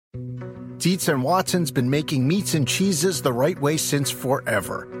Dietz and Watson's been making meats and cheeses the right way since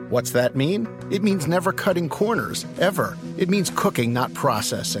forever. What's that mean? It means never cutting corners, ever. It means cooking, not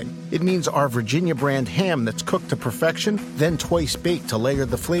processing. It means our Virginia brand ham that's cooked to perfection, then twice baked to layer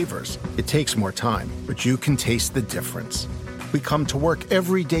the flavors. It takes more time, but you can taste the difference. We come to work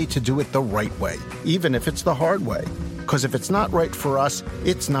every day to do it the right way, even if it's the hard way. Because if it's not right for us,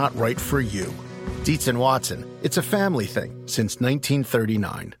 it's not right for you. Dietz and Watson, it's a family thing since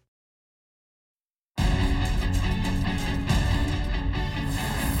 1939.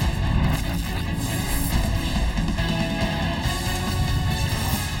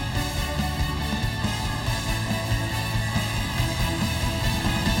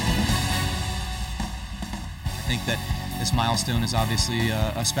 I think that this milestone is obviously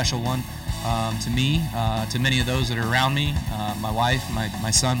a special one to me, to many of those that are around me. My wife,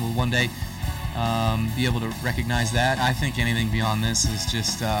 my son will one day be able to recognize that. I think anything beyond this is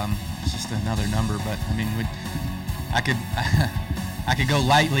just another number. But I mean, I could go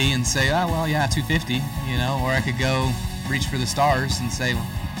lightly and say, oh well, yeah, 250, or I could go reach for the stars and say, well,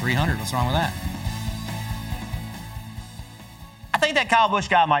 300. What's wrong with that? I think that Kyle Busch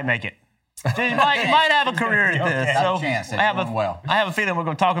guy might make it. He might have a career at this. So I have a feeling we're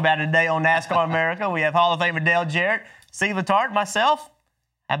going to talk about it today on NASCAR America. We have Hall of Famer Dale Jarrett, Steve Letarte, myself.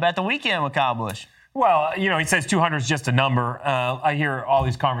 How about the weekend with Kyle Busch? Well, he says 200 is just a number. I hear all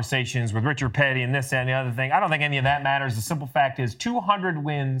these conversations with Richard Petty and this, that, and the other thing. I don't think any of that matters. The simple fact is 200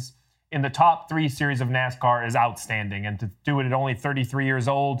 wins in the top 3 series of NASCAR is outstanding. And to do it at only 33 years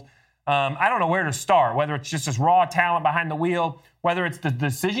old, I don't know where to start, whether it's just his raw talent behind the wheel, whether it's the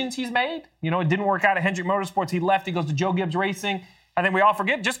decisions he's made. It didn't work out at Hendrick Motorsports. He left. He goes to Joe Gibbs Racing. I think we all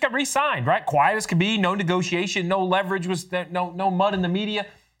forget, just got re-signed, right? Quiet as could be, no negotiation, no leverage, no mud in the media.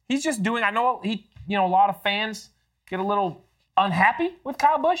 He's just doing, I know a lot of fans get a little unhappy with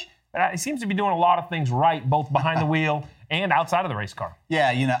Kyle Busch, but he seems to be doing a lot of things right, both behind the wheel and outside of the race car.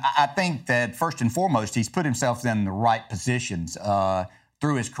 Yeah, I think that first and foremost, he's put himself in the right positions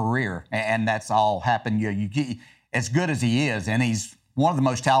through his career, and that's all happened. You get as good as he is, and he's one of the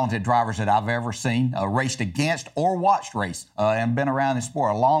most talented drivers that I've ever seen, raced against or watched race, and been around this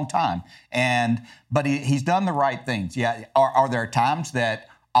sport a long time. But he's done the right things. Yeah, are there times that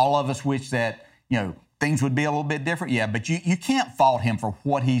all of us wish that things would be a little bit different? Yeah, but you can't fault him for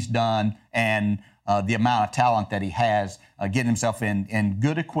what he's done and the amount of talent that he has, getting himself in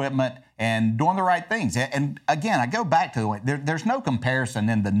good equipment and doing the right things. And again, I go back to it. There's no comparison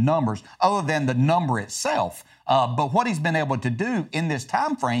in the numbers other than the number itself. But what he's been able to do in this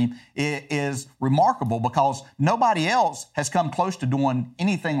time frame is remarkable, because nobody else has come close to doing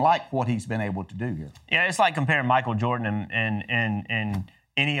anything like what he's been able to do here. Yeah, it's like comparing Michael Jordan and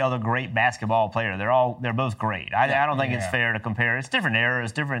any other great basketball player. They're both great. I don't think it's fair to compare. It's different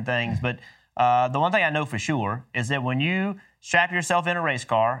eras, different things. But the one thing I know for sure is that when you strap yourself in a race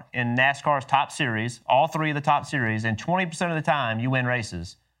car in NASCAR's top series, all 3 of the top series, and 20% of the time you win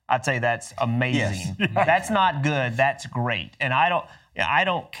races, I'd say that's amazing. Yes. That's not good. That's great. And I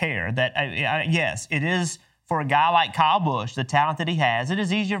don't care that. Yes, it is for a guy like Kyle Busch, the talent that he has. It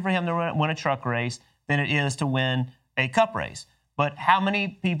is easier for him to win a truck race than it is to win a cup race. But how many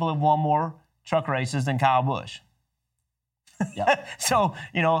people have won more truck races than Kyle Busch? Yeah. So,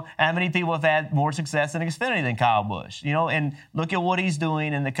 how many people have had more success in Xfinity than Kyle Busch? And look at what he's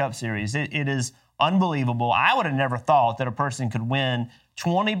doing in the Cup Series. It is unbelievable. I would have never thought that a person could win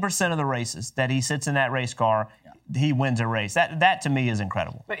 20% of the races that he sits in that race car. Yeah. He wins a race. That to me is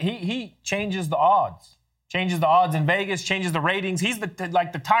incredible. But he changes the odds. Changes the odds in Vegas, changes the ratings. He's the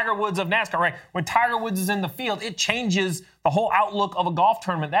Tiger Woods of NASCAR, right? When Tiger Woods is in the field, it changes the whole outlook of a golf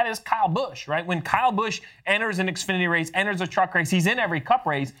tournament. That is Kyle Busch, right? When Kyle Busch enters an Xfinity race, enters a truck race, he's in every cup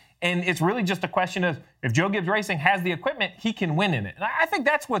race, and it's really just a question of if Joe Gibbs Racing has the equipment, he can win in it. And I think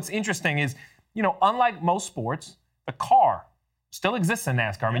that's what's interesting is, unlike most sports, the car still exists in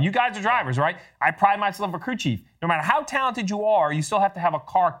NASCAR. I mean, you guys are drivers, right? I pride myself as a crew chief. No matter how talented you are, you still have to have a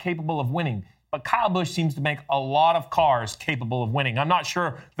car capable of winning. But Kyle Busch seems to make a lot of cars capable of winning. I'm not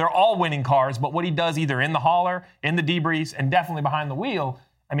sure they're all winning cars, but what he does either in the hauler, in the debriefs, and definitely behind the wheel,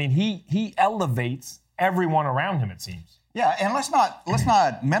 I mean, he elevates everyone around him, it seems. Yeah, and let's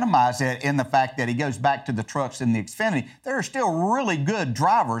not minimize it in the fact that he goes back to the trucks in the Xfinity. There are still really good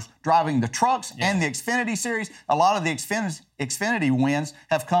drivers driving the trucks and the Xfinity series. A lot of the Xfinity wins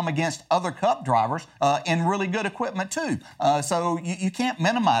have come against other Cup drivers in really good equipment too. So you can't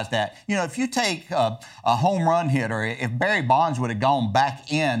minimize that. If you take a home run hitter, if Barry Bonds would have gone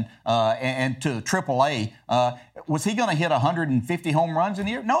back in and to AAA, Was he going to hit 150 home runs in a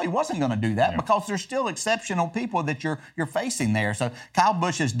year? No, he wasn't going to do that because there's still exceptional people that you're facing there. So Kyle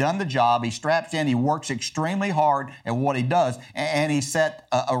Busch has done the job. He straps in. He works extremely hard at what he does, and he set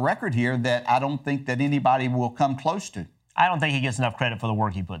a record here that I don't think that anybody will come close to. I don't think he gets enough credit for the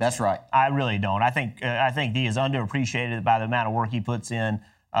work he puts in. That's right. I really don't. I think he is underappreciated by the amount of work he puts in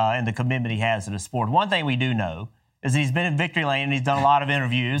and the commitment he has to the sport. One thing we do know is he's been in victory lane and he's done a lot of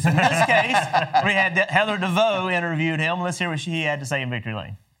interviews. In this case, we had Heather DeVoe interviewed him. Let's hear what he had to say in victory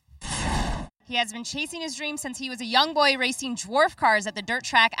lane. He has been chasing his dream since he was a young boy racing dwarf cars at the dirt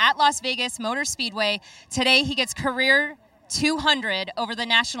track at Las Vegas Motor Speedway. Today, he gets career 200 over the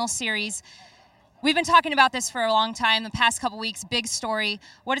National Series. We've been talking about this for a long time, the past couple weeks, big story.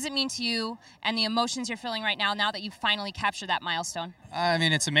 What does it mean to you and the emotions you're feeling right now that you've finally captured that milestone? I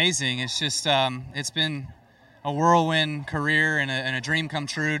mean, it's amazing. It's just, it's been a whirlwind career and a dream come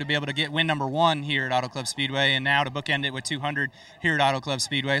true to be able to get win number 1 here at Auto Club Speedway and now to bookend it with 200 here at Auto Club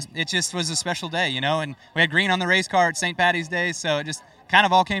Speedway. It just was a special day, and we had green on the race car at St. Patty's Day, so it just kind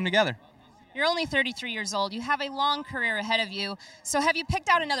of all came together. You're only 33 years old. You have a long career ahead of you. So have you picked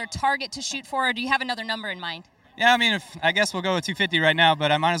out another target to shoot for, or do you have another number in mind? Yeah, I mean, I guess we'll go with 250 right now,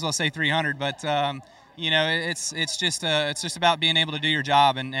 but I might as well say 300. But it's just about being able to do your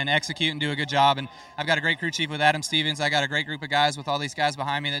job and execute and do a good job. And I've got a great crew chief with Adam Stevens. I got a great group of guys with all these guys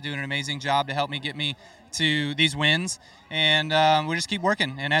behind me that do an amazing job to help me get me to these wins. And we'll just keep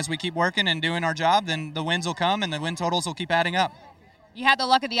working. And as we keep working and doing our job, then the wins will come and the win totals will keep adding up. You had the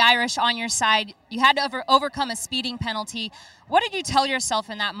luck of the Irish on your side. You had to overcome a speeding penalty. What did you tell yourself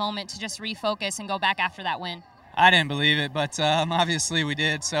in that moment to just refocus and go back after that win? I didn't believe it, but obviously we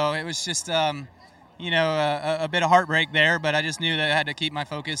did. So it was just, a bit of heartbreak there, but I just knew that I had to keep my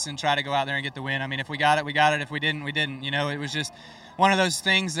focus and try to go out there and get the win. I mean, if we got it, we got it. If we didn't, we didn't. It was just one of those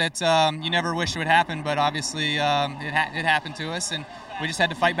things that you never wish would happen, but obviously it happened to us, and we just had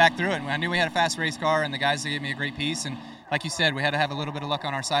to fight back through it. I knew we had a fast race car, and the guys gave me a great piece, and like you said, we had to have a little bit of luck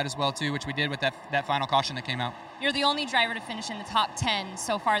on our side as well, too, which we did with that final caution that came out. You're the only driver to finish in the top 10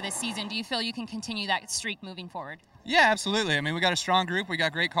 so far this season. Do you feel you can continue that streak moving forward? Yeah, absolutely. I mean, we got a strong group. We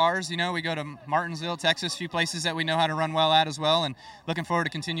got great cars. We go to Martinsville, Texas, a few places that we know how to run well at as well, and looking forward to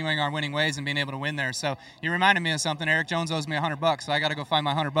continuing our winning ways and being able to win there. So you reminded me of something. Eric Jones owes me $100, so I got to go find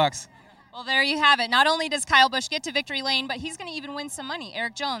my $100. Well, there you have it. Not only does Kyle Busch get to victory lane, but he's going to even win some money.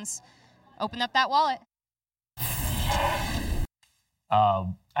 Eric Jones, open up that wallet.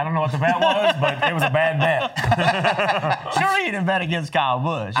 I don't know what the bet was, but it was a bad bet. Surely you didn't bet against Kyle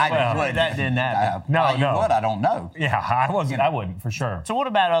Busch. That didn't happen. No. I don't know. Yeah, I wouldn't, for sure. So what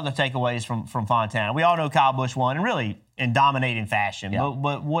about other takeaways from Fontana? We all know Kyle Busch won, and really in dominating fashion. Yeah.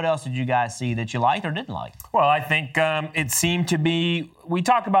 But what else did you guys see that you liked or didn't like? Well, I think it seemed to be, we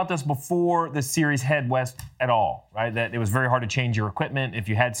talked about this before the series head west at all, right? That it was very hard to change your equipment if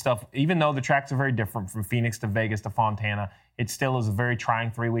you had stuff, even though the tracks are very different from Phoenix to Vegas to Fontana. It still is a very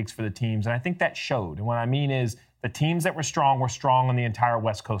trying 3 weeks for the teams, and I think that showed. And what I mean is the teams that were strong on the entire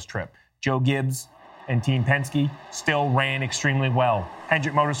West Coast trip. Joe Gibbs and Team Penske still ran extremely well.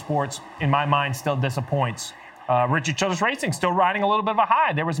 Hendrick Motorsports, in my mind, still disappoints. Richard Childress Racing still riding a little bit of a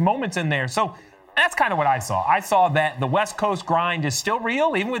high. There was moments in there. So that's kind of what I saw. I saw that the West Coast grind is still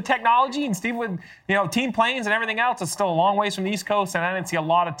real, even with technology and Steve with team planes and everything else. It's still a long ways from the East Coast, and I didn't see a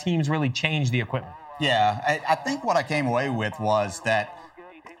lot of teams really change the equipment. Yeah, I think what I came away with was that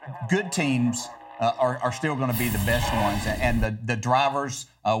good teams are still going to be the best ones, and the drivers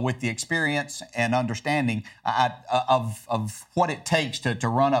with the experience and understanding of what it takes to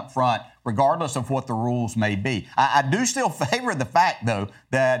run up front, regardless of what the rules may be. I do still favor the fact, though,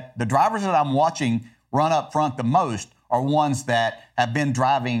 that the drivers that I'm watching run up front the most are ones that have been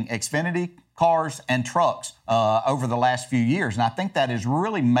driving Xfinity cars and trucks over the last few years. And I think that has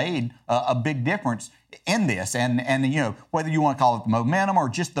really made a big difference in this. And whether you want to call it the momentum or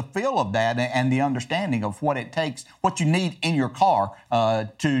just the feel of that and the understanding of what it takes, what you need in your car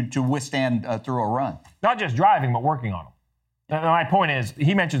to withstand through a run. Not just driving, but working on them. My point is,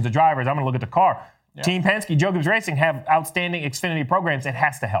 he mentions the drivers. I'm going to look at the car. Yeah. Team Penske, Joe Gibbs Racing have outstanding Xfinity programs. It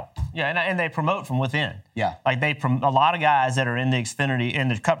has to help. Yeah, and they promote from within. Yeah, like a lot of guys that are in the Xfinity in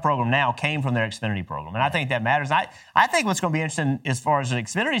the Cup program now came from their Xfinity program, and I think that matters. I think what's going to be interesting as far as the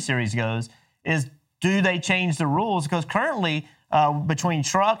Xfinity series goes is do they change the rules? Because currently between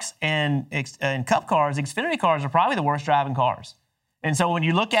trucks and Cup cars, Xfinity cars are probably the worst driving cars. And so when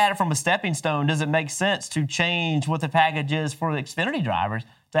you look at it from a stepping stone, does it make sense to change what the package is for the Xfinity drivers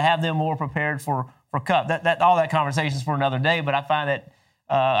to have them more prepared for Cup? All that conversation is for another day, but I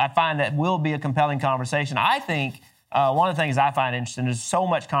find that will be a compelling conversation. I think one of the things I find interesting is so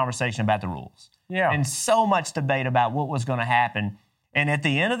much conversation about the rules. Yeah. And so much debate about what was going to happen. And at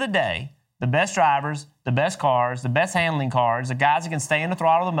the end of the day, the best drivers, the best cars, the best handling cars, the guys that can stay in the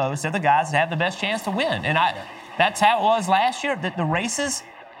throttle the most, they're the guys that have the best chance to win. And that's how it was last year. The races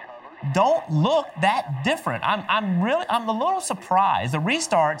don't look that different. I'm a little surprised. The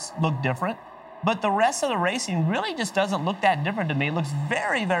restarts look different, but the rest of the racing really just doesn't look that different to me. It looks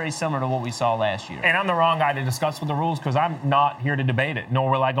very, very similar to what we saw last year. And I'm the wrong guy to discuss with the rules because I'm not here to debate it,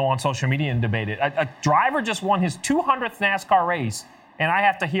 nor will I go on social media and debate it. A driver just won his 200th NASCAR race, and I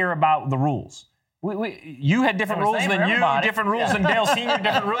have to hear about the rules. You had different rules than you, different rules than Dale Sr.,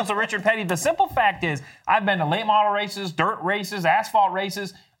 different rules than Richard Petty. The simple fact is I've been to late model races, dirt races, asphalt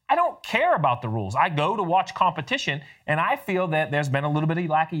races. I don't care about the rules. I go to watch competition, and I feel that there's been a little bit of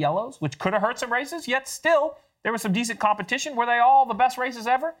lack of yellows, which could have hurt some races, yet still there was some decent competition. Were they all the best races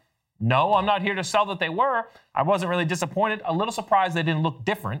ever? No, I'm not here to sell that they were. I wasn't really disappointed. A little surprised they didn't look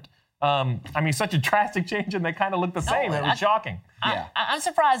different. Such a drastic change, and they kind of look the same. It was shocking. I'm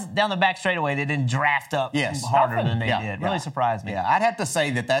surprised down the back straightaway they didn't draft up harder than they did. Really surprised me. Yeah, I'd have to say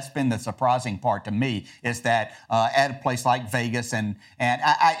that's been the surprising part to me is that at a place like Vegas and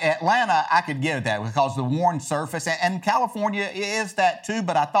Atlanta, I could give that because the worn surface, and California is that too,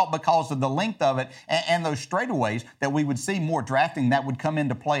 but I thought because of the length of it and those straightaways that we would see more drafting that would come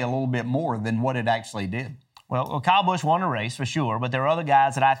into play a little bit more than what it actually did. Well, Kyle Busch won a race for sure, but there are other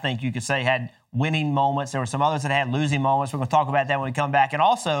guys that I think you could say had winning moments. There were some others that had losing moments. We're going to talk about that when we come back. And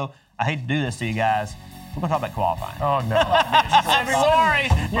also, I hate to do this to you guys, we're going to talk about qualifying. Oh, no. Sorry,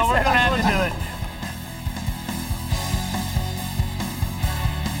 but we're going to have to do it.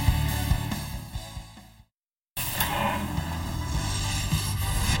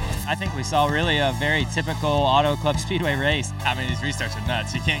 I think we saw really a very typical Auto Club Speedway race. I mean, these restarts are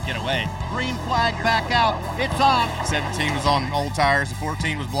nuts. You can't get away. Green flag back out. It's on. 17 was on old tires. The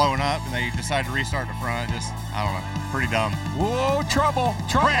 14 was blowing up, and they decided to restart the front. Just, I don't know, pretty dumb. Whoa, trouble.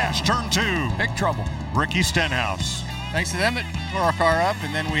 Crash, turn 2. Big trouble. Ricky Stenhouse. Thanks to them, it tore our car up,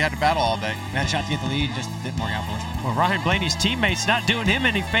 and then we had to battle all day. We had a shot to get the lead, just didn't work out for us. Well, Ryan Blaney's teammates not doing him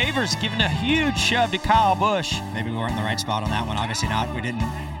any favors, giving a huge shove to Kyle Busch. Maybe we weren't in the right spot on that one. Obviously not. We didn't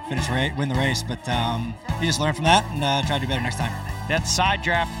win the race, but you just learn from that and try to do better next time. That side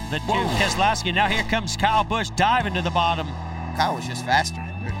draft that to Keselowski. Now here comes Kyle Busch diving to the bottom. Kyle was just faster.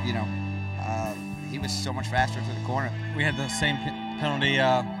 He was so much faster to the corner. We had the same penalty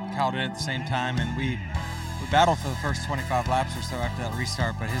Kyle did at the same time, and we battled for the first 25 laps or so after that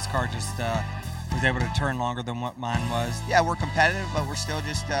restart, but his car just was able to turn longer than what mine was. Yeah, we're competitive, but we're still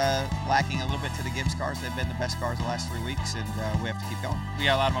just lacking a little bit to the Gibbs cars. They've been the best cars the last 3 weeks, and we have to keep going. We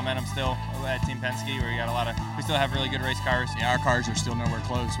got a lot of momentum still at Team Penske, where we still have really good race cars. Yeah, our cars are still nowhere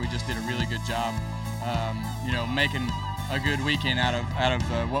close. We just did a really good job, making a good weekend out of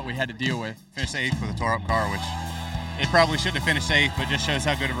what we had to deal with. Finished 8th with a tore-up car, which it probably shouldn't have finished 8th, but just shows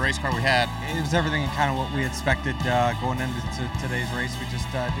how good of a race car we had. It was everything kind of what we expected going into today's race. We just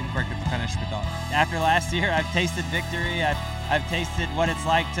didn't quite get the finish we thought. After last year, I've tasted victory. I've tasted what it's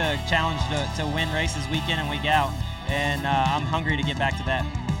like to challenge to win races week in and week out, and I'm hungry to get back to that.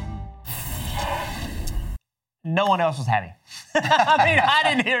 No one else was happy. I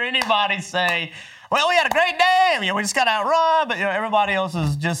didn't hear anybody say, well, we had a great day. We just got outrun, but everybody else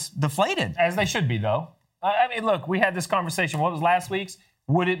is just deflated. As they should be, though. Look, we had this conversation. What was last week's?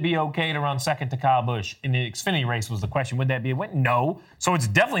 Would it be okay to run second to Kyle Busch? In the Xfinity race was the question. Would that be a win? No. So it's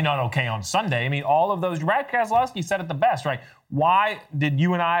definitely not okay on Sunday. All of those. Brad Keselowski said it the best, right? Why did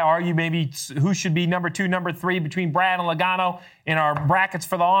you and I argue maybe who should be number 2, number 3 between Brad and Logano in our brackets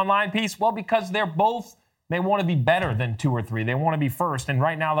for the online piece? Well, because they want to be better than 2 or 3. They want to be first. And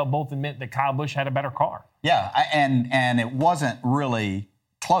right now they'll both admit that Kyle Busch had a better car. Yeah, and it wasn't really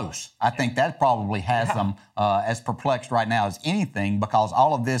close. I think that probably has them as perplexed right now as anything because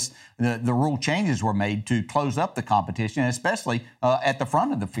all of this, the rule changes were made to close up the competition, especially at the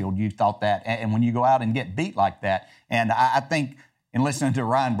front of the field. You thought that, and when you go out and get beat like that. And I think in listening to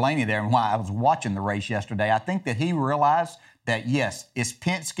Ryan Blaney there and while I was watching the race yesterday, I think that he realized that, yes, it's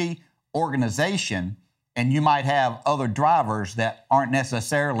Penske organization, and you might have other drivers that aren't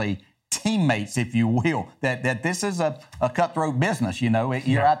necessarily teammates, if you will, that this is a cutthroat business,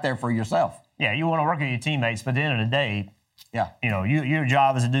 you're out there for yourself. Yeah, you want to work with your teammates, but at the end of the day, your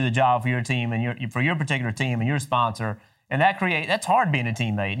job is to do the job for your team and for your particular team and your sponsor, and that's hard being a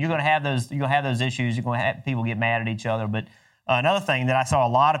teammate. You're going to have those issues. You're going to have people get mad at each other. But another thing that I saw a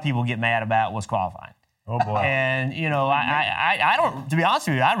lot of people get mad about was qualifying. Oh boy! And I don't. To be honest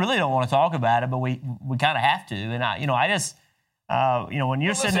with you, I really don't want to talk about it, but we kind of have to. And I just. when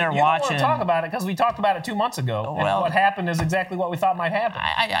you're sitting there you watching. Don't want to talk about it because we talked about it 2 months ago. And what happened is exactly what we thought might happen.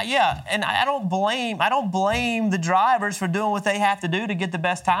 And I don't blame the drivers for doing what they have to do to get the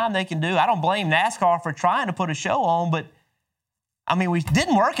best time they can do. I don't blame NASCAR for trying to put a show on, but I mean, we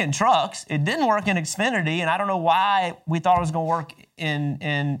didn't work in trucks. It didn't work in Xfinity, and I don't know why we thought it was going to work in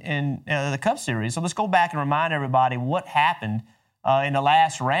the Cup Series. So let's go back and remind everybody what happened in the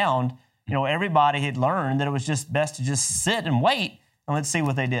last round. Everybody had learned that it was just best to just sit and wait, and let's see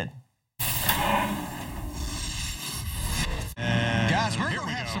what they did. Guys, we're going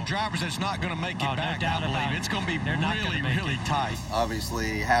to have some drivers that's not going to make it back, no doubt I believe. It's going to be really tight.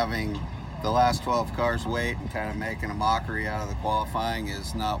 Obviously, having the last 12 cars wait and kind of making a mockery out of the qualifying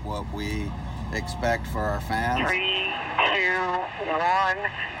is not what we expect for our fans. 3, 2, 1,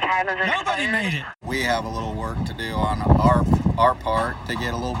 time is expired. Nobody made it. We have a little work to do on our part to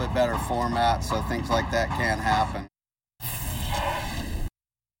get a little bit better format so things like that can't happen.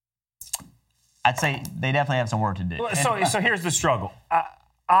 I'd say they definitely have some work to do. So here's the struggle.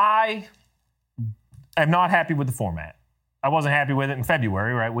 I am not happy with the format. I wasn't happy with it in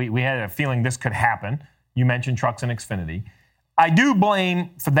February, right? We had a feeling this could happen. You mentioned trucks and Xfinity. I do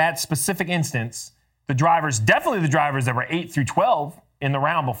blame, for that specific instance, the drivers, definitely the drivers that were 8 through 12 in the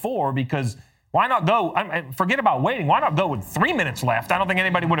round before, because why not go, forget about waiting, why not go with 3 minutes left? I don't think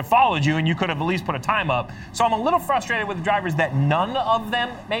anybody would have followed you, and you could have at least put a time up. So I'm a little frustrated with the drivers that none of them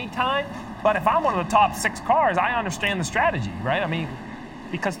made time, but if I'm one of the top 6 cars, I understand the strategy, right? I mean,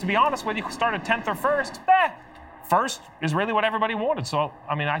 because to be honest with you, start at 10th or first, first is really what everybody wanted. So,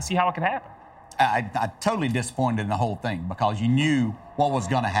 I mean, I see how it could happen. I totally disappointed in the whole thing because you knew what was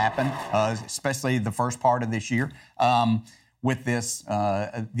going to happen, especially the first part of this year. With this,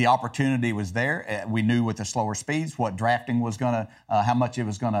 the opportunity was there. We knew with the slower speeds what drafting was going to, how much it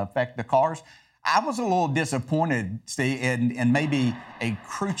was going to affect the cars. I was a little disappointed, Steve, in maybe a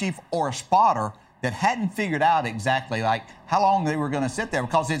crew chief or a spotter that hadn't figured out exactly like how long they were going to sit there,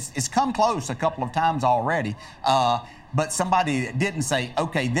 because it's come close a couple of times already. But somebody didn't say,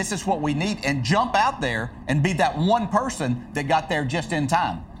 okay, this is what we need, and jump out there and be that one person that got there just in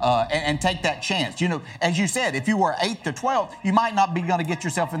time and take that chance. As you said, if you were 8 to 12, you might not be going to get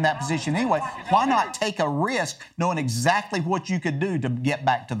yourself in that position anyway. Why not take a risk knowing exactly what you could do to get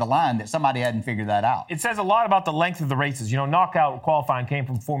back to the line that somebody hadn't figured that out? It says a lot about the length of the races. Knockout qualifying came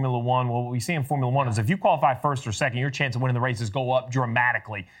from Formula One. Well, what we see in Formula One is if you qualify first or second, your chance of winning the races go up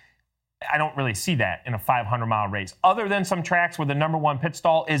dramatically. I don't really see that in a 500-mile race. Other than some tracks where the number one pit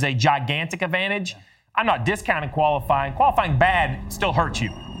stall is a gigantic advantage, I'm not discounting qualifying. Qualifying bad still hurts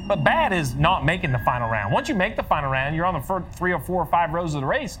you. But bad is not making the final round. Once you make the final round, you're on the first 3 or 4 or 5 rows of the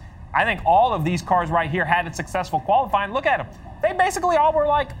race. I think all of these cars right here had a successful qualifying. Look at them. They basically all were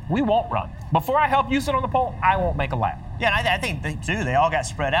like, we won't run. Before I help you sit on the pole, I won't make a lap. Yeah, and I think, too, they all got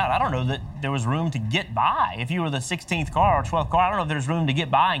spread out. I don't know that there was room to get by. If you were the 16th car or 12th car, I don't know if there's room to get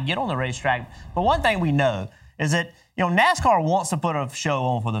by and get on the racetrack. But one thing we know is that, NASCAR wants to put a show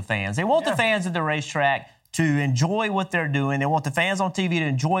on for the fans. They want the fans at the racetrack to enjoy what they're doing. They want the fans on TV to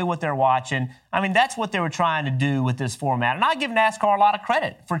enjoy what they're watching. I mean, that's what they were trying to do with this format. And I give NASCAR a lot of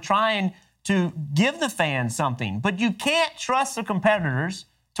credit for trying to give the fans something. But you can't trust the competitors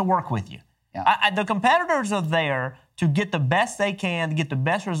to work with you. Yeah. The competitors are there to get the best they can, to get the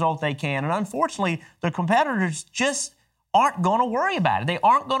best result they can. And unfortunately, the competitors just aren't going to worry about it. They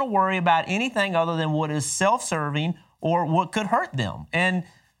aren't going to worry about anything other than what is self-serving or what could hurt them. And,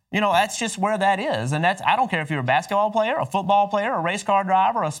 that's just where that is. And I don't care if you're a basketball player, a football player, a race car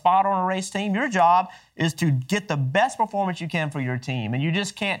driver, a spotter on a race team. Your job is to get the best performance you can for your team. And you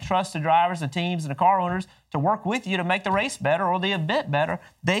just can't trust the drivers, the teams, and the car owners to work with you to make the race better or the event better.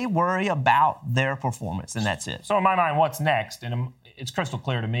 They worry about their performance, and that's it. So in my mind, what's next? And it's crystal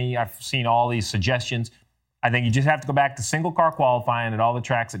clear to me. I've seen all these suggestions. I think you just have to go back to single car qualifying at all the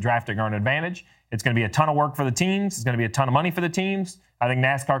tracks that drafting are an advantage. It's going to be a ton of work for the teams. It's going to be a ton of money for the teams. I think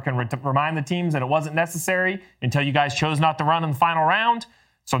NASCAR can remind the teams that it wasn't necessary until you guys chose not to run in the final round.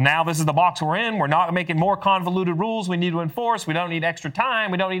 So now this is the box we're in. We're not making more convoluted rules we need to enforce. We don't need extra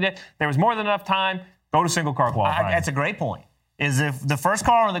time. We don't need it. There was more than enough time. Go to single car qualifying. That's a great point. Is if the first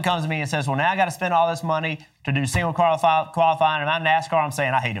car owner that comes to me and says, well, now I got to spend all this money to do single car qualifying, and I'm NASCAR, I'm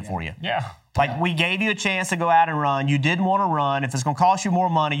saying I hate it for you. Yeah. We gave you a chance to go out and run. You didn't want to run. If it's going to cost you more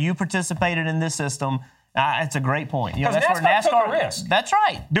money, you participated in this system. It's a great point. That's where NASCAR took a risk. That's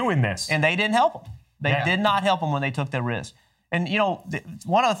right. Doing this. And they didn't help them. They did not help them when they took their risk. And,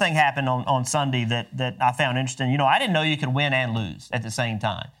 one other thing happened on Sunday that I found interesting. I didn't know you could win and lose at the same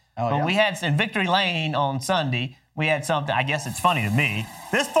time. But we had in Victory Lane on Sunday, we had something, I guess it's funny to me.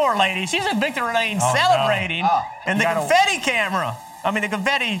 This poor lady, she's in victory lane celebrating, and the confetti the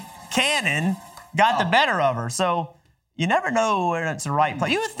confetti cannon got the better of her. So you never know where it's the right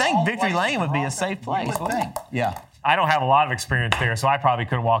place. You would think victory lane would be a safe place. You would think. Yeah. I don't have a lot of experience there, so I probably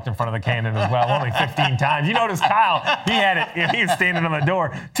could have walked in front of the cannon as well, only 15 times. You notice Kyle, he had it, he was standing on the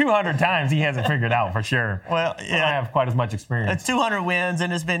door 200 times. He hasn't figured out for sure. Well, I don't have quite as much experience. It's 200 wins,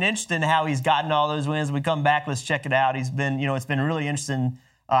 and it's been interesting how he's gotten all those wins. We come back, let's check it out. He's been, it's been really interesting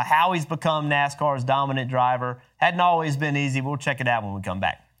how he's become NASCAR's dominant driver. Hadn't always been easy. We'll check it out when we come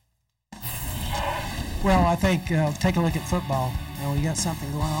back. Well, I think take a look at football. We got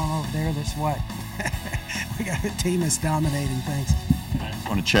something going on over there that's what? We got a team that's dominating things. I just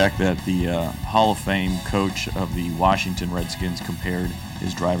want to check that the Hall of Fame coach of the Washington Redskins compared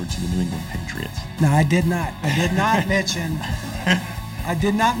his driver to the New England Patriots. No, I did not. I did not mention. I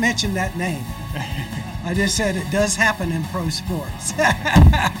did not mention that name. I just said it does happen in pro sports.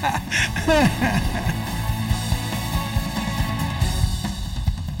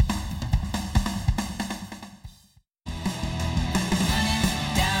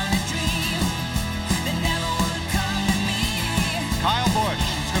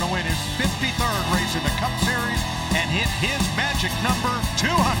 in the Cup Series and hit his magic number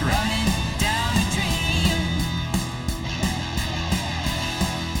 200.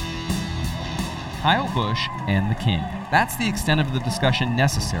 Kyle Busch and the King. That's the extent of the discussion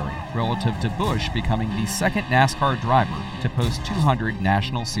necessary relative to Busch becoming the second NASCAR driver to post 200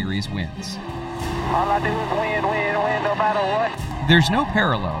 National Series wins. All I do is win, no matter what. There's no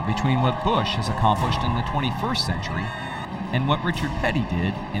parallel between what Busch has accomplished in the 21st century and what Richard Petty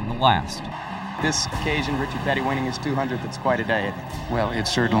did in the last. This occasion, Richard Petty winning his 200th, it's quite a day. Well, it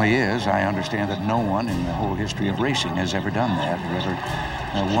certainly is. I understand that no one in the whole history of racing has ever done that, or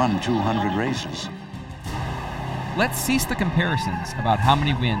ever won 200 races. Let's cease the comparisons about how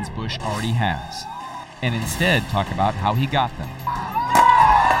many wins Busch already has, and instead talk about how he got them,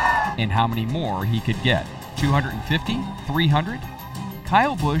 and how many more he could get. 250? 300?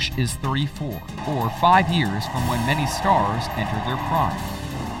 Kyle Busch is 34, or 5 years from when many stars enter their prime.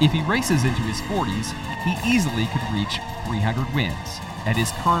 If he races into his 40s, he easily could reach 300 wins, at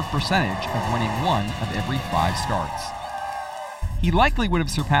his current percentage of winning 1 of every 5 starts. He likely would have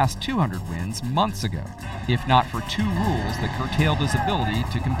surpassed 200 wins months ago, if not for 2 rules that curtailed his ability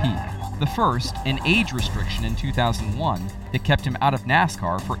to compete. The first, an age restriction in 2001 that kept him out of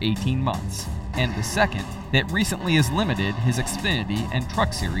NASCAR for 18 months, and the second, that recently has limited his Xfinity and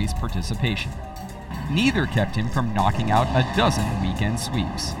Truck Series participation. Neither kept him from knocking out a dozen weekend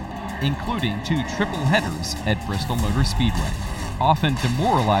sweeps, including 2 triple headers at Bristol Motor Speedway, often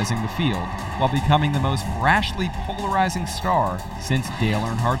demoralizing the field while becoming the most brashly polarizing star since Dale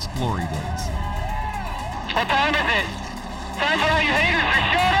Earnhardt's glory days. What time is it? Time for all you haters to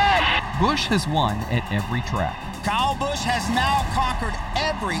shut up! Busch has won at every track. Kyle Busch has now conquered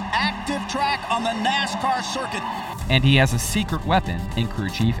every active track on the NASCAR circuit. And he has a secret weapon in crew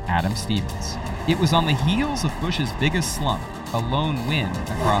chief Adam Stevens. It was on the heels of Busch's biggest slump, a lone win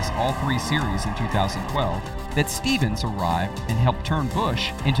across all 3 series in 2012, that Stevens arrived and helped turn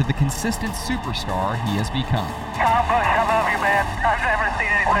Busch into the consistent superstar he has become. Kyle Busch, I love you, man. I've never seen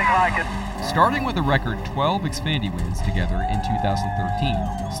anything like it. Starting with a record 12 Xfinity wins together in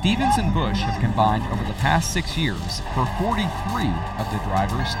 2013, Stevens and Busch have combined over the past 6 years for 43 of the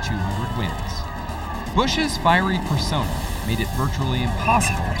drivers' 200 wins. Busch's fiery persona made it virtually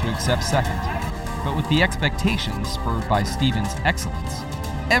impossible to accept second, but with the expectations spurred by Stevens' excellence,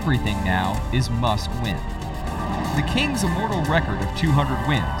 everything now is must win. The King's immortal record of 200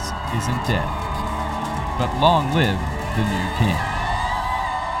 wins isn't dead, but long live the new King.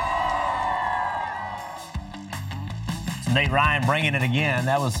 Nate Ryan bringing it again.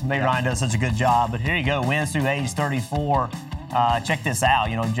 Nate Ryan does such a good job. But here you go, wins through age 34. Check this out.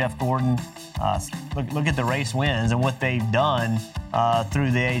 Jeff Gordon, look at the race wins and what they've done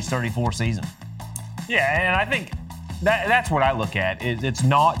through the age 34 season. Yeah, and I think that's what I look at. It's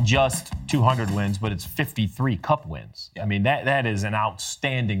not just 200 wins, but it's 53 Cup wins. I mean, that is an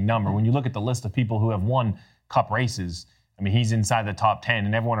outstanding number. When you look at the list of people who have won Cup races, I mean, he's inside the top 10,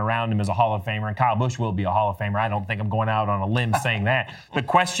 and everyone around him is a Hall of Famer, and Kyle Busch will be a Hall of Famer. I don't think I'm going out on a limb saying that. The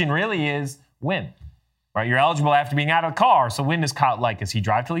question really is when, right? You're eligible after being out of the car, so when does Kyle, does he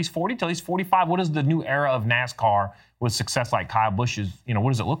drive till he's 40, till he's 45? What is the new era of NASCAR with success like Kyle Busch's,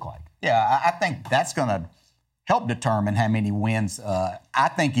 what does it look like? Yeah, I think that's going to help determine how many wins. I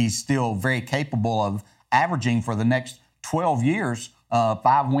think he's still very capable of averaging for the next 12 years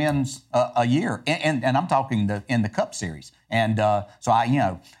 5 wins a year, and I'm talking in the Cup Series. And so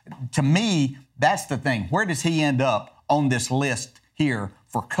to me, that's the thing. Where does he end up on this list here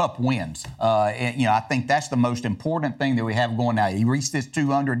for Cup wins? And, I think that's the most important thing that we have going now. He reached this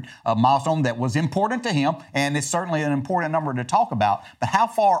 200 milestone that was important to him, and it's certainly an important number to talk about. But how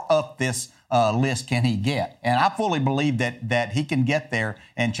far up this list can he get? And I fully believe that he can get there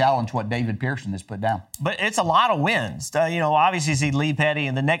and challenge what David Pearson has put down. But it's a lot of wins. Obviously, see Lee Petty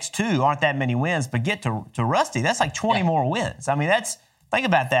and the next two aren't that many wins, but get to Rusty, that's like 20 more wins. I mean, think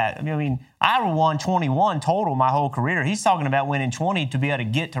about that. I mean, I won 21 total my whole career. He's talking about winning 20 to be able to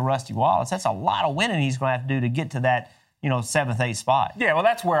get to Rusty Wallace. That's a lot of winning he's going to have to do to get to that, 7th, 8th spot. Yeah, well,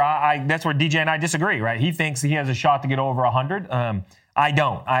 that's where that's where DJ and I disagree, right? He thinks he has a shot to get over 100. I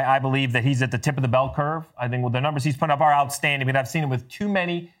don't. I believe that he's at the tip of the bell curve. I think the numbers he's putting up are outstanding, but I've seen it with too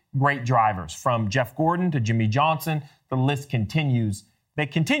many great drivers, from Jeff Gordon to Jimmy Johnson. The list continues. They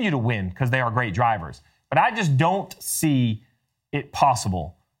continue to win because they are great drivers. But I just don't see it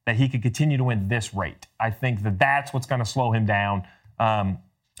possible that he could continue to win this rate. I think that that's what's going to slow him down.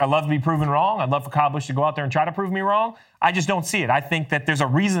 I'd love to be proven wrong. I'd love for Kyle Busch to go out there and try to prove me wrong. I just don't see it. I think that there's a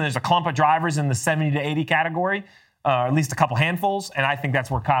reason there's a clump of drivers in the 70 to 80 category, at least a couple handfuls, and I think that's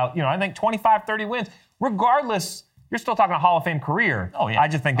where Kyle, I think 25, 30 wins. Regardless, you're still talking a Hall of Fame career. Oh, yeah. I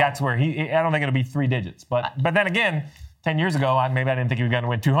just think that's where I don't think it'll be 3 digits. But then again, 10 years ago, maybe I didn't think he was going to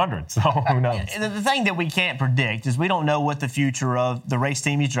win 200, so who knows? The thing that we can't predict is we don't know what the future of the race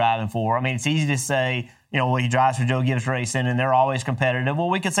team he's driving for. I mean, it's easy to say, he drives for Joe Gibbs Racing and they're always competitive. Well,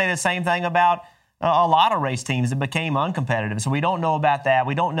 we could say the same thing about a lot of race teams that became uncompetitive. So we don't know about that.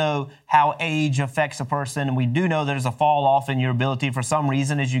 We don't know how age affects a person. And we do know there's a fall off in your ability for some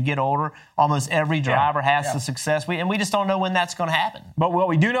reason as you get older. Almost every driver has the success. And we just don't know when that's going to happen. But what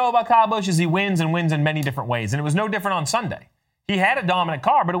we do know about Kyle Busch is he wins and wins in many different ways. And it was no different on Sunday. He had a dominant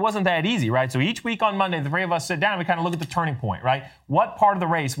car, but it wasn't that easy, right? So each week on Monday, the three of us sit down and we kind of look at the turning point, right? What part of the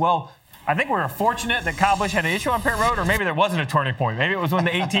race? Well, I think we were fortunate that Kyle Busch had an issue on pit road, or maybe there wasn't a turning point. Maybe it was when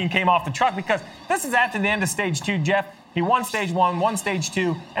the 18 came off the truck, because this is after the end of stage 2, Jeff. He won stage 1, won stage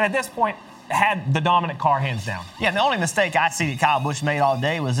 2, and at this point had the dominant car hands down. Yeah, the only mistake I see that Kyle Busch made all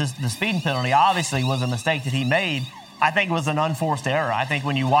day was the speeding penalty. Obviously was a mistake that he made. I think it was an unforced error. I think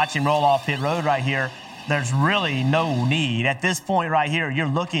when you watch him roll off pit road right here, there's really no need. At this point right here, you're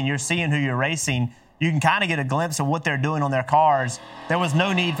looking, you're seeing who you're racing. You can kind of get a glimpse of what they're doing on their cars. There was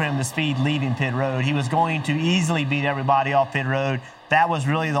no need for him to speed leaving pit road. He was going to easily beat everybody off pit road. That was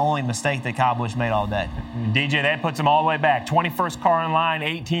really the only mistake that Kyle Busch made all day. DJ, that puts him all the way back. 21st car in line,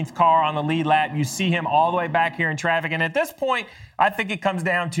 18th car on the lead lap. You see him all the way back here in traffic. And at this point, I think it comes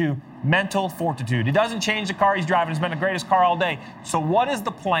down to mental fortitude. It doesn't change the car he's driving. It's been the greatest car all day. So what is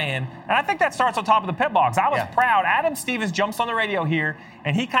the plan? And I think that starts on top of the pit box. I was proud. Adam Stevens jumps on the radio here,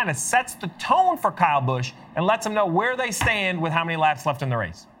 and he kind of sets the tone for Kyle Busch and lets him know where they stand with how many laps left in the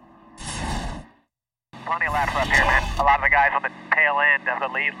race. Plenty of laps left here, man. A lot of the guys on the tail end of the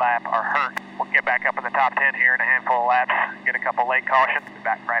lead lap are hurt. We'll get back up in the top 10 here in a handful of laps, get a couple late cautions, be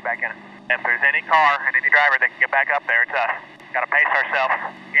right back in it. If there's any car and any driver that can get back up there, it's us. Got to pace ourselves.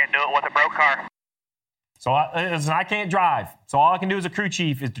 Can't do it with a broke car. So I can't drive. So all I can do as a crew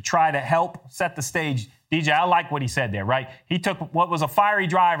chief is to try to help set the stage. DJ, I like what he said there, right? He took what was a fiery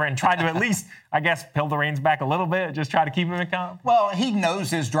driver and tried to at least, I guess, peel the reins back a little bit, just try to keep him in calm. Well, he knows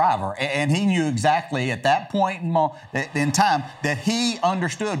his driver, and he knew exactly at that point in time that he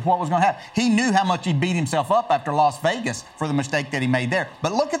understood what was going to happen. He knew how much he beat himself up after Las Vegas for the mistake that he made there.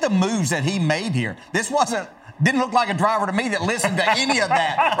 But look at the moves that he made here. Didn't look like a driver to me that listened to any of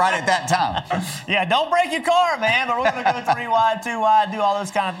that right at that time. Yeah, don't break your car, man, but we're going to go 3 wide, 2 wide, do all those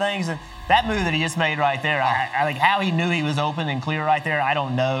kind of things. And that move that he just made right there, I think how he knew he was open and clear right there, I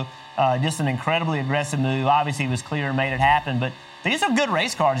don't know. Just an incredibly aggressive move. Obviously, he was clear and made it happen. But these are good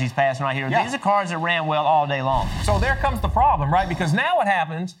race cars he's passing right here. Yeah. These are cars that ran well all day long. So there comes the problem, right? Because now what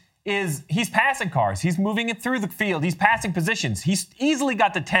happens is he's passing cars. He's moving it through the field. He's passing positions. He's easily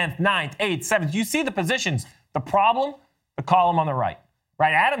got the 10th, 9th, 8th, 7th. You see the positions. The problem, the column on the right.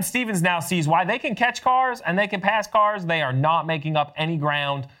 Right, Adam Stevens now sees why they can catch cars and they can pass cars. They are not making up any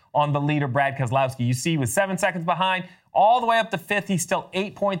ground on the leader, Brad Keselowski. You see, with 7 seconds behind, all the way up to 5th, he's still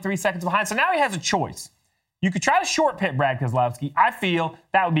 8.3 seconds behind. So now he has a choice. You could try to short pit Brad Keselowski. I feel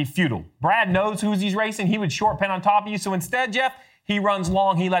that would be futile. Brad knows who he's racing. He would short pit on top of you. So instead, Jeff, he runs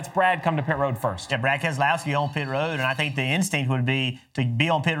long. He lets Brad come to pit road first. Yeah, Brad Keselowski on pit road, and I think the instinct would be to be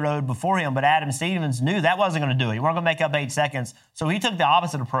on pit road before him, but Adam Stevens knew that wasn't going to do it. We're going to make up 8 seconds, so he took the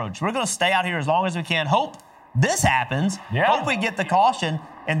opposite approach. We're going to stay out here as long as we can, hope this happens. Hope we get the caution,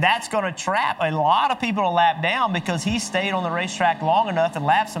 and that's going to trap a lot of people to lap down because he stayed on the racetrack long enough and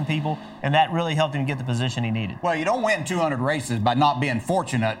lapped some people, and that really helped him get the position he needed. Well, you don't win 200 races by not being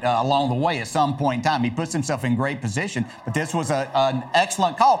fortunate along the way at some point in time. He puts himself in great position, but this was an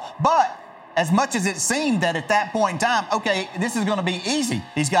excellent call. But as much as it seemed that at that point in time, okay, this is going to be easy.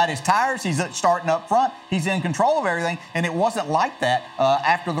 He's got his tires. He's starting up front. He's in control of everything. And it wasn't like that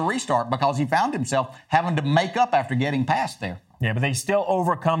after the restart because he found himself having to make up after getting past there. Yeah, but they still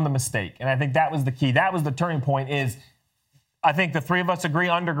overcome the mistake. And I think that was the key. That was the turning point is I think the three of us agree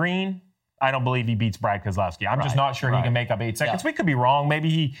under green. I don't believe he beats Brad Keselowski. I'm just not sure he can make up 8 seconds. We could be wrong. Maybe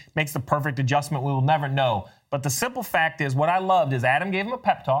he makes the perfect adjustment. We will never know. But the simple fact is what I loved is Adam gave him a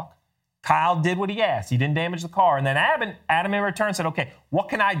pep talk. Kyle did what he asked. He didn't damage the car. And then Adam in return said, okay, what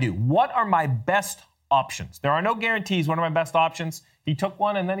can I do? What are my best options? There are no guarantees. What are my best options? He took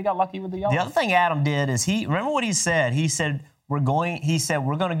one, and then he got lucky with the yellow. The other thing Adam did is remember what he said? He said, we're going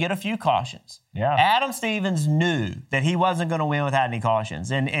to get a few cautions. Yeah. Adam Stevens knew that he wasn't going to win without any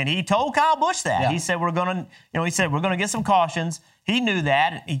cautions. And he told Kyle Busch that. Yeah. He said, we're going to get some cautions. He knew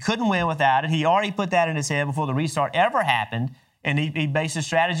that. He couldn't win without it. He already put that in his head before the restart ever happened. And he based his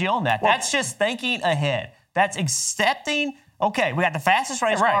strategy on that. Well, that's just thinking ahead. That's accepting, okay, we got the fastest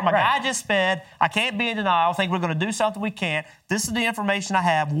race car. My guy just sped. I can't be in denial. I think we're going to do something we can't. This is the information I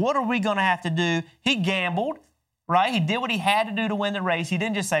have. What are we going to have to do? He gambled, right? He did what he had to do to win the race. He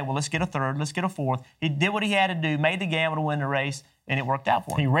didn't just say, well, let's get a third, let's get a fourth. He did what he had to do, made the gamble to win the race, and it worked out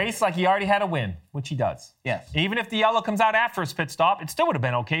for him. He raced like he already had a win, which he does. Yes. Even if the yellow comes out after his pit stop, it still would have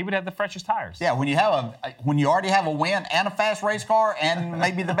been okay. He would have the freshest tires. Yeah, when you already have a win and a fast race car and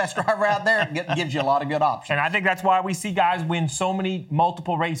maybe the best driver out there, it gives you a lot of good options. And I think that's why we see guys win so many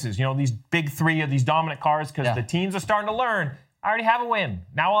multiple races. You know, these big three of these dominant cars because the teams are starting to learn. I already have a win.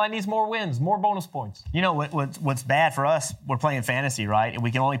 Now all I need is more wins, more bonus points. You know what's bad for us? We're playing fantasy, right? And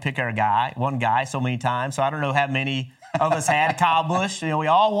we can only pick one guy so many times. So I don't know how many of us had Kyle Busch. You know, we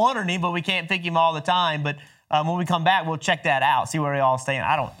all wanted him, but we can't pick him all the time. But when we come back, we'll check that out, see where we all stand.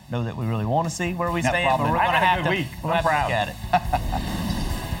 I don't know that we really want to see where we stand, but we're going to have to look at it.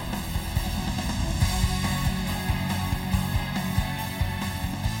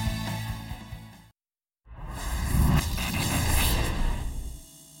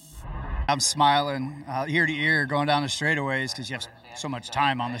 I'm smiling ear to ear going down the straightaways because you have so much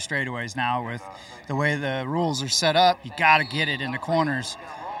time on the straightaways now with the way the rules are set up. You got to get it in the corners,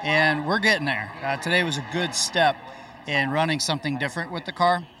 and we're getting there. Today was a good step in running something different with the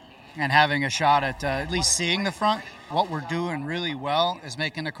car and having a shot at least seeing the front. What we're doing really well is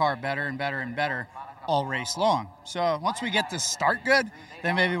making the car better and better and better all race long. So once we get this start good,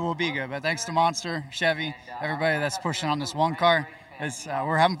 then maybe we'll be good. But thanks to Monster, Chevy, everybody that's pushing on this one car,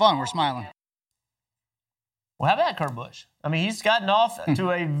 we're having fun. We're smiling. Well, how about Kurt Busch? I mean, he's gotten off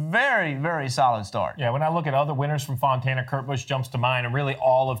to a very, very solid start. Yeah, when I look at other winners from Fontana, Kurt Busch jumps to mind, and really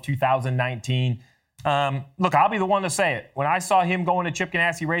all of 2019. Look, I'll be the one to say it. When I saw him going to Chip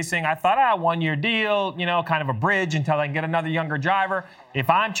Ganassi Racing, I thought, one-year deal, kind of a bridge until I can get another younger driver. If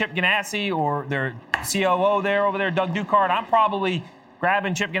I'm Chip Ganassi or their COO over there, Doug Ducard, I'm probably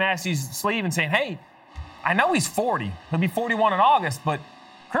grabbing Chip Ganassi's sleeve and saying, hey, I know he's 40. He'll be 41 in August, but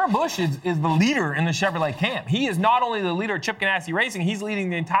Kurt Busch is the leader in the Chevrolet camp. He is not only the leader of Chip Ganassi Racing, he's leading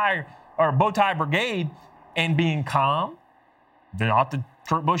the entire Bowtie Brigade and being calm. They're not the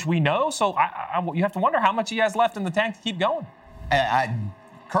Kurt Busch we know, so you have to wonder how much he has left in the tank to keep going.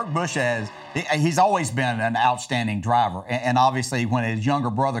 Kurt Busch he's always been an outstanding driver. And obviously when his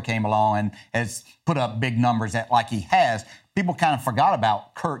younger brother came along and has put up big numbers like he has, people kind of forgot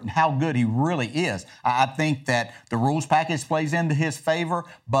about Kurt and how good he really is. I think that the rules package plays into his favor,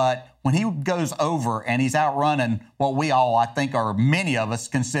 but when he goes over and he's outrunning what we all, I think, are many of us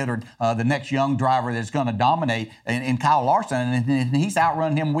considered the next young driver that's going to dominate in Kyle Larson, and he's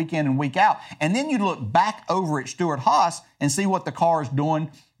outrunning him week in and week out. And then you look back over at Stewart-Haas and see what the car is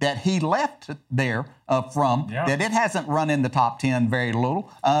doing that he left there from, that it hasn't run in the top 10 very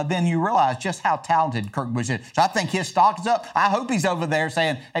little, then you realize just how talented Kurt Busch is. So I think his stock is up. I hope he's over there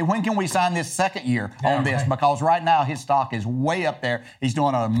saying, hey, when can we sign this second year on this? Because right now his stock is way up there. He's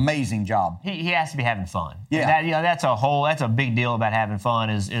doing an amazing job. He has to be having fun. Yeah. That's a big deal about having fun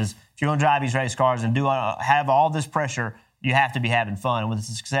is if you're going to drive these race cars and have all this pressure, you have to be having fun. And with the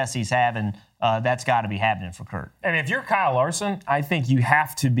success he's having, that's got to be happening for Kurt. And if you're Kyle Larson, I think you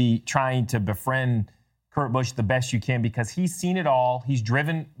have to be trying to befriend Kurt Busch the best you can because he's seen it all. He's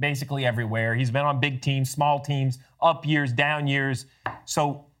driven basically everywhere. He's been on big teams, small teams, up years, down years.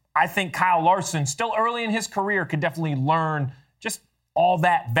 So I think Kyle Larson, still early in his career, could definitely learn just all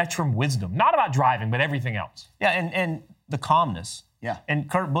that veteran wisdom. Not about driving, but everything else. Yeah, and the calmness. Yeah. And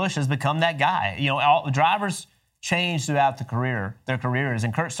Kurt Busch has become that guy. You know, all the drivers change throughout their careers,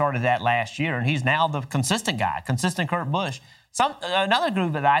 and Kurt started that last year, and he's now the consistent guy, consistent Kurt Busch. Another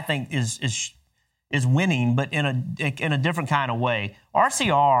group that I think is winning, but in a different kind of way.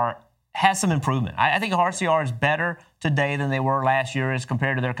 RCR has some improvement. I think RCR is better today than they were last year as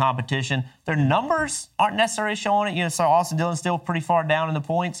compared to their competition. Their numbers aren't necessarily showing it. You know, so Austin Dillon's still pretty far down in the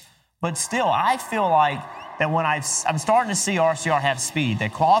points, but still, I feel like that when I'm starting to see RCR have speed. They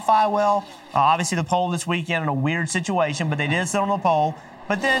qualify well. Obviously, the pole this weekend in a weird situation, but they did sit on the pole.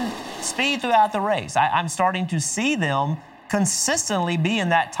 But then speed throughout the race. I'm starting to see them consistently be in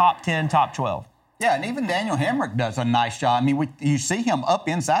that top 10, top 12. Yeah, and even Daniel Hemrick does a nice job. I mean, you see him up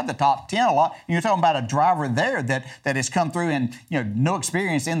inside the top 10 a lot. You're talking about a driver there that has come through and, no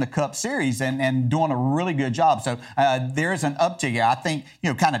experience in the Cup Series and doing a really good job. So there is an uptick. I think,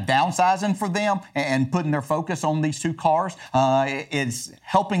 kind of downsizing for them and putting their focus on these two cars is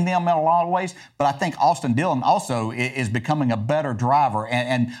helping them in a lot of ways. But I think Austin Dillon also is becoming a better driver.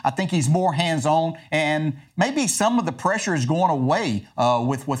 And I think he's more hands-on, and maybe some of the pressure is going away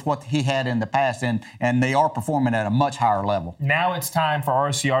with what he had in the past. And they are performing at a much higher level. Now it's time for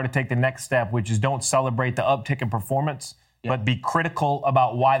RCR to take the next step, which is don't celebrate the uptick in performance, but be critical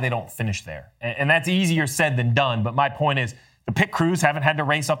about why they don't finish there. And that's easier said than done. But my point is, the pit crews haven't had to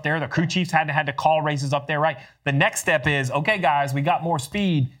race up there. The crew chiefs hadn't had to call races up there, right? The next step is, okay, guys, we got more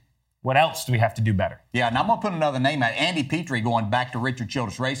speed. What else do we have to do better? Yeah, and I'm going to put another name out. Andy Petrie, going back to Richard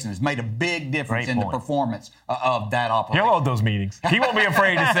Childress Racing, has made a big difference in the performance of that operation. He'll hold those meetings. He won't be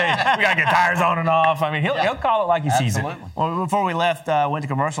afraid to say, we got to get tires on and off. I mean, he'll call it like he sees it. Well, before we went to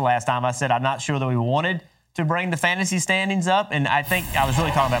commercial last time, I said I'm not sure that we wanted to bring the fantasy standings up, and I think I was really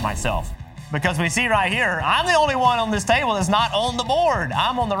talking about myself. Because we see right here, I'm the only one on this table that's not on the board.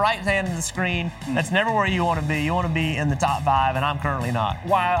 I'm on the right hand of the screen. That's never where you want to be. You want to be in the top 5, and I'm currently not.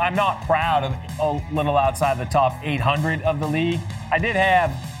 While I'm not proud of a little outside the top 800 of the league, I did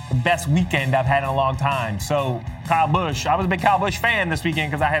have the best weekend I've had in a long time. So Kyle Busch, I was a big Kyle Busch fan this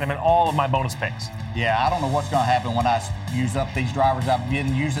weekend because I had him in all of my bonus picks. Yeah, I don't know what's going to happen when I use up these drivers I've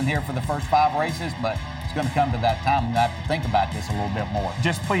been using here for the first 5 races, but it's going to come to that time and I have to think about this a little bit more.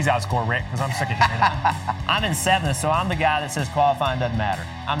 Just please outscore Rick, because I'm sick of hearing it. I'm in 7th, so I'm the guy that says qualifying doesn't matter.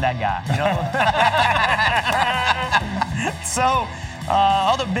 I'm that guy. So,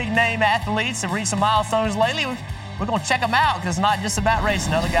 other big name athletes have reached some milestones lately. We're going to check them out, because it's not just about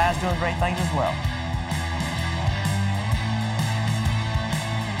racing. Other guys doing great things as well.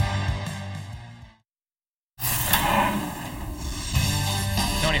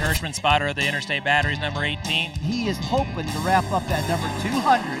 Tony Hirschman, spotter of the Interstate Batteries, number 18. He is hoping to wrap up that number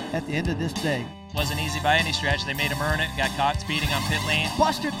 200 at the end of this day. Wasn't easy by any stretch. They made him earn it. Got caught speeding on pit lane.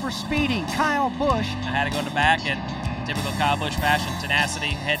 Busted for speeding, Kyle Busch. I had to go in the back in typical Kyle Busch fashion, tenacity,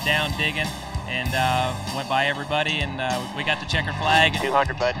 head down, digging, and went by everybody, and we got the checker flag.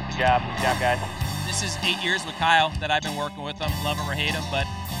 200, bud. Good job, guys. This is 8 years with Kyle that I've been working with him. Love him or hate him, but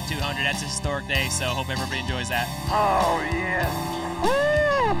 200, that's a historic day, so hope everybody enjoys that. Oh, yes.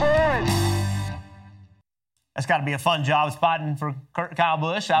 Woo, boys. That's got to be a fun job spotting for Kyle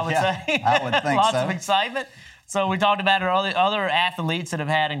Busch, I would say. I would think Lots so. of excitement. So we talked about other athletes that have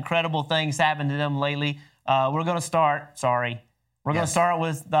had incredible things happen to them lately. We're going to start, We're going to start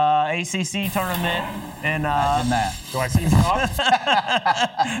with the ACC tournament. And do I see him?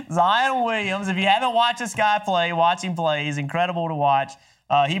 Zion Williams, if you haven't watched this guy play, watch him play. He's incredible to watch.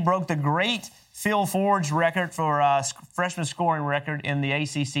 He broke the great Phil Ford's record for freshman scoring record in the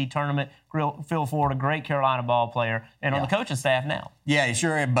ACC tournament. Phil Ford, a great Carolina ball player, and on the coaching staff now. Yeah, he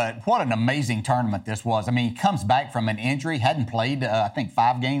sure is, but what an amazing tournament this was. I mean, he comes back from an injury, hadn't played, I think,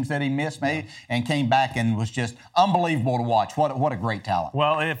 5 games that he missed maybe, and came back and was just unbelievable to watch. What a great talent.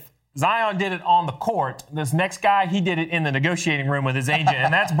 Well, if Zion did it on the court, this next guy, he did it in the negotiating room with his agent,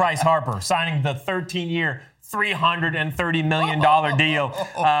 and that's Bryce Harper, signing the 13-year, $330 million deal.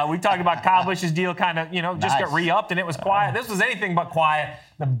 We talked about Kyle Busch's deal kind of, just got re-upped, and it was quiet. This was anything but quiet.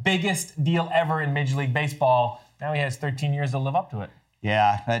 The biggest deal ever in Major League Baseball. Now he has 13 years to live up to it.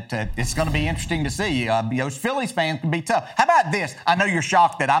 Yeah, it's going to be interesting to see. Those Phillies fans can be tough. How about this? I know you're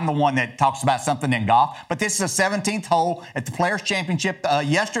shocked that I'm the one that talks about something in golf, but this is a 17th hole at the Players' Championship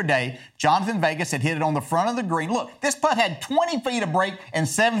yesterday. Jonathan Vegas had hit it on the front of the green. Look, this putt had 20 feet of break and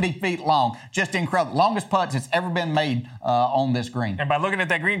 70 feet long. Just incredible. Longest putts that's ever been made on this green. And by looking at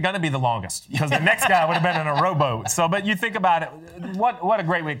that green, going to be the longest, because the next guy would have been in a rowboat. So, but you think about it, what a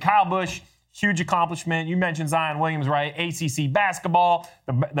great way. Kyle Busch, huge accomplishment. You mentioned Zion Williams, right? ACC basketball.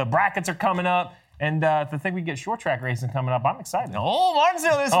 The brackets are coming up. And to think we get short track racing coming up, I'm excited. Oh,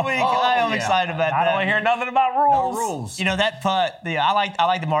 Martinsville this week. I am excited about that. I don't want to hear nothing about rules. No rules. You know, that putt, I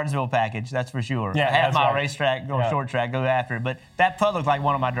like the Martinsville package, that's for sure. Yeah, half mile right. racetrack, go short track, go after it. But that putt looked like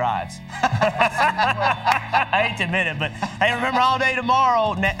one of my drives. I hate to admit it, but hey, remember all day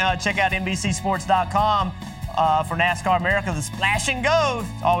tomorrow, check out NBCSports.com for NASCAR America, the Splash and Go.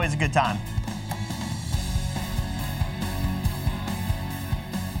 It's always a good time.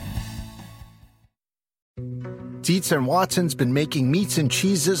 Dietz & Watson's been making meats and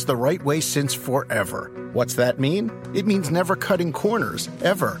cheeses the right way since forever. What's that mean? It means never cutting corners,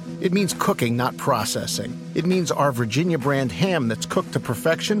 ever. It means cooking, not processing. It means our Virginia brand ham that's cooked to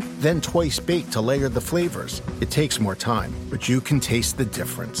perfection, then twice baked to layer the flavors. It takes more time, but you can taste the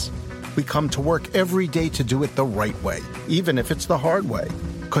difference. We come to work every day to do it the right way, even if it's the hard way.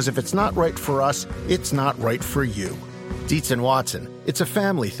 Because if it's not right for us, it's not right for you. Dietz & Watson, it's a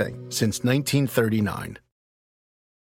family thing since 1939.